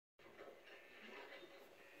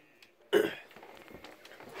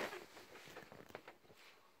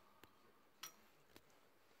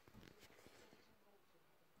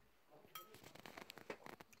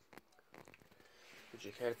Would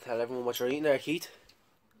you care to tell everyone what you're eating there, Keith?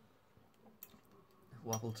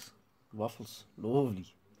 Waffles. Waffles. Lovely.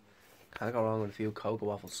 Can't go wrong with a few cocoa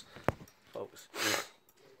waffles. Focus.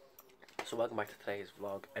 So welcome back to today's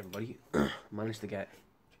vlog, everybody. Managed to get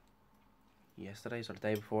yesterday's or the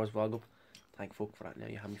day before's vlog up. Thank fuck for that. Now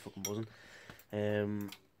you have me fucking buzzing. And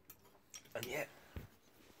yeah,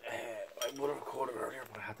 I would have recorded earlier,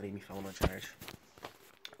 but I had to leave my phone on charge.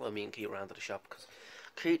 Well, me and Keith ran to the shop because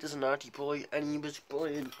Keith is a naughty boy and he was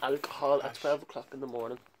buying alcohol at 12 o'clock in the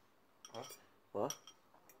morning. What? What?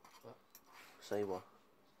 What? Say what?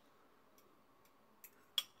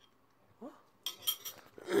 What?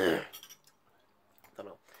 Don't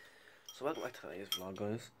know. So welcome back to today's vlog,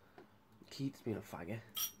 guys. Keith's being a faggot.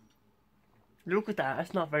 Look at that,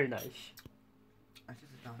 that's not very nice. I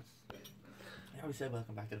just not. I always say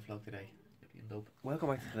welcome back to the vlog today. Welcome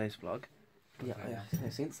back to today's vlog. Yeah, I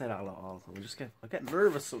seem to say that a lot all the time. I get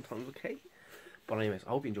nervous sometimes, okay? But anyways,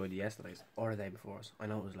 I hope you enjoyed the yesterday's or the day before's. I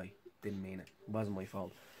know it was like, didn't mean it. It wasn't my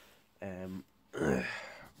fault.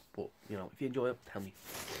 But, you know, if you enjoy it, tell me.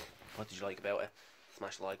 What did you like about it?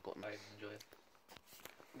 Smash the like button. I enjoy it.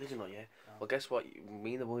 Did you not, yeah? No. Well, guess what?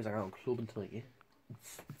 Me and the boys are going clubbing tonight, yeah?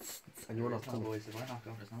 And you're not coming. Boys. If we're not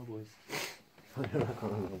going, there's no boys. You're not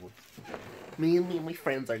going, no boys. Me and my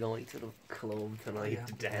friends are going to the club tonight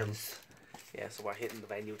to dance. Yeah, so we're hitting the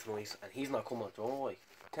venue tonight, and he's not coming. Don't worry.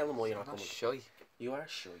 Tell him why you're not coming. Shy. You are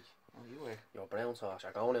shy. Oh, you were. You're brown sauce.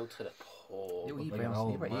 You're going out to the pub. You eat like brown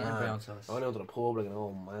sauce. You were eating brown sauce. Going out to the pub like an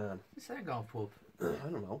old man. You said I'm going pub. I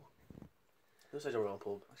don't know. Who said you were going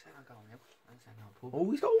pub? I said I'm going out. I said I'm going pub.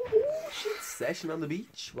 Oh, he's going. Oh, shit. Session on the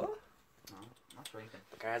beach. What? No, not drinking.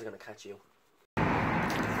 The car's going to catch you.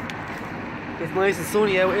 It's nice and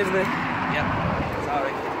sunny out, isn't it? Yep.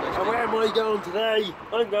 Sorry. And where am I going today?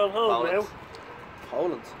 I'm going home now.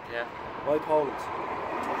 Poland? Yeah. Why Poland?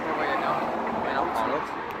 Where are you going? Why not Poland?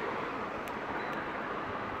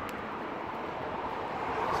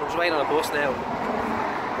 So I'm just waiting on a bus now.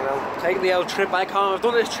 You know, taking the old trip back home. I've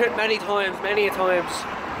done this trip many times, many a times.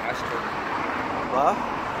 Acid trip. What?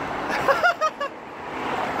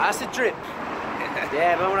 Acid trip?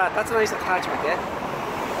 Yeah, remember that? That's a nice attachment, yeah?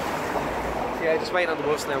 Yeah, just waiting on the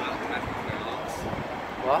bus now.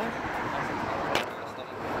 What?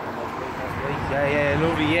 Yeah,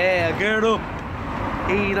 lovely, yeah, gird up.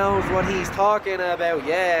 He knows what he's talking about,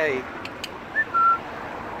 yeah.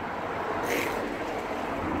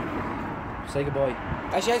 Say goodbye.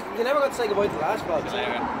 Actually, you never got to say goodbye to the last vlog. See you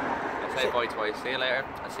later. I say bye twice. See you later.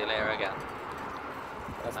 I see you later again.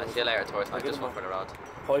 I see you later twice. I just went for the rod.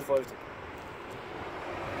 High five.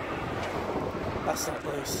 That's not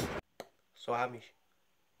nice. So I have me.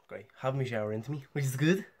 Great. Have me shower into me, which is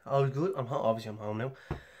good. Always good. I'm home. Obviously, I'm home now.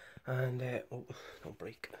 And oh, don't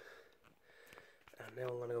break. And now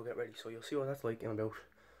I'm gonna go get ready. So you'll see what that's like in about.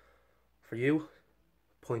 For you,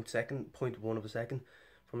 0.1 of a second.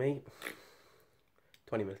 For me,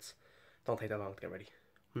 20 minutes. Don't take that long to get ready.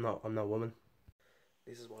 I'm not a woman.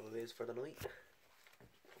 This is what it is for the night.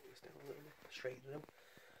 Pull this down a little bit, straighten it out.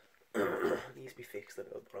 It needs to be fixed a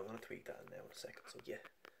little, but I'm gonna tweak that now in a second. So yeah,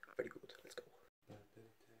 very good. Let's go.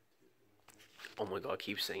 Oh my god,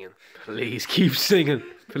 keep singing. Please keep singing.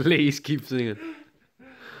 Please keep singing.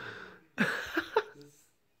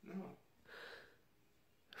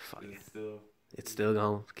 Fuck it. It's still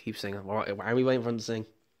going. Keep singing. Why are we waiting for him to sing?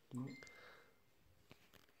 Do you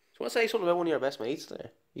want to say something about one of your best mates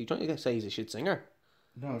there? You trying to say he's a shit singer?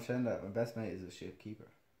 No, I'm saying that my best mate is a shit keeper.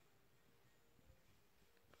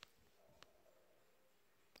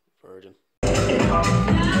 Virgin.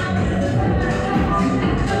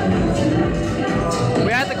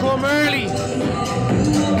 We had to come early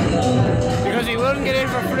because we wouldn't get in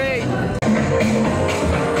for free.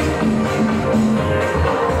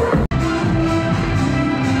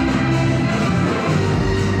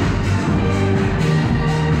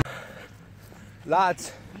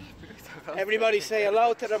 Lads, everybody say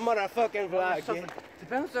hello to the motherfucking vlog. Yeah? The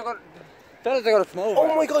fellas are gonna come over.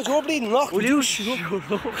 Oh my god, you're bleeding locked. Will you shut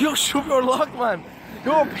up? You shut your lock, man.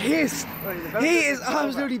 You're pissed. He is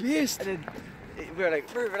absolutely pissed. And then we were like,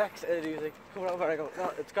 very relaxed, and he was like, come over, and I go,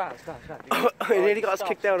 no, it's gone. I nearly got us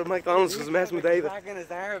kicked out of McDonald's because I was messing with David.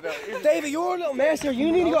 David, you're a little messer.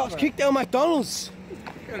 You nearly got us kicked out of McDonald's.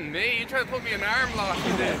 And me, you tried to put me in arm lock,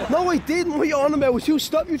 you did. No, I didn't. What are you on about? Was you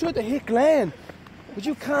stop? You tried to hit Glenn. Would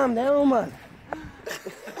you calm down, man?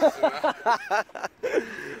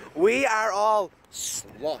 We are all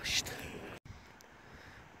sloshed.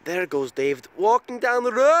 There goes David walking down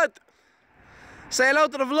the road. Say hello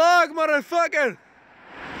to the vlog, motherfucker.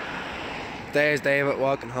 There's David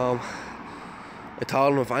walking home. I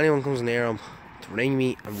told him if anyone comes near him to ring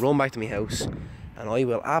me and run back to my house and I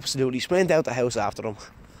will absolutely sprint out the house after them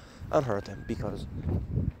and hurt them, because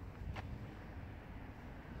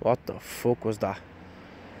what the fuck was that?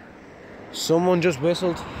 Someone just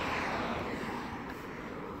whistled.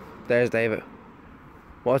 There's David.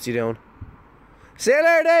 What's he doing? See you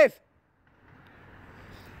later, Dave!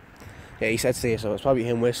 Yeah, he said see you, so it's probably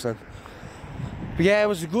him whistling. But yeah, it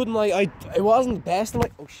was a good night. It wasn't the best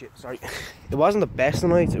night. Oh shit, sorry. It wasn't the best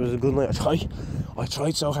night. It was a good night. I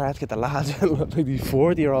tried so hard to get the lads, like these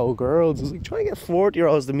 40-year-old girls. I was like trying to get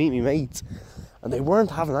 40-year-olds to meet me mates, and they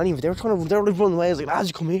weren't having any of it. They were running away. I was like, lads,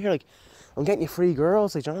 you come here. Like, I'm getting you free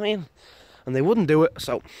girls. Like, do you know what I mean? And they wouldn't do it.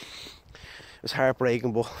 So it was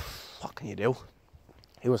heartbreaking. But what can you do?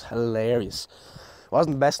 It was hilarious. It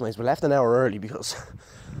wasn't the best night. We left an hour early because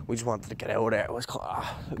we just wanted to get out of there.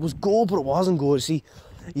 It was good, but it wasn't good. See,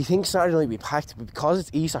 you think Saturday night would be packed, but because it's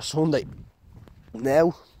Easter Sunday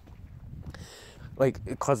now, like,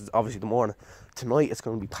 because it's obviously the morning, tonight it's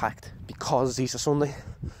going to be packed because it's Easter Sunday.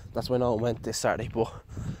 That's why no one went this Saturday. But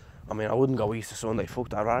I mean, I wouldn't go Easter Sunday. Fuck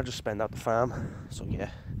that. I'd rather just spend out the farm. So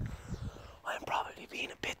yeah, I'm probably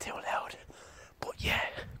being a bit too loud, but yeah,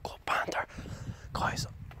 good banter, guys.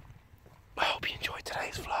 I hope you enjoyed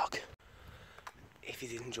today's vlog. If you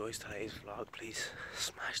did enjoy today's vlog, please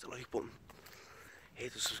smash the like button,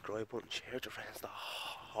 hit the subscribe button, share it to friends, the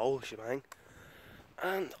whole shebang.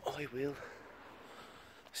 And I will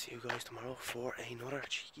see you guys tomorrow for another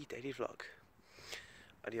cheeky daily vlog.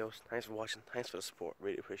 Adios, thanks for watching, thanks for the support,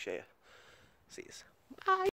 really appreciate it. See you. Bye.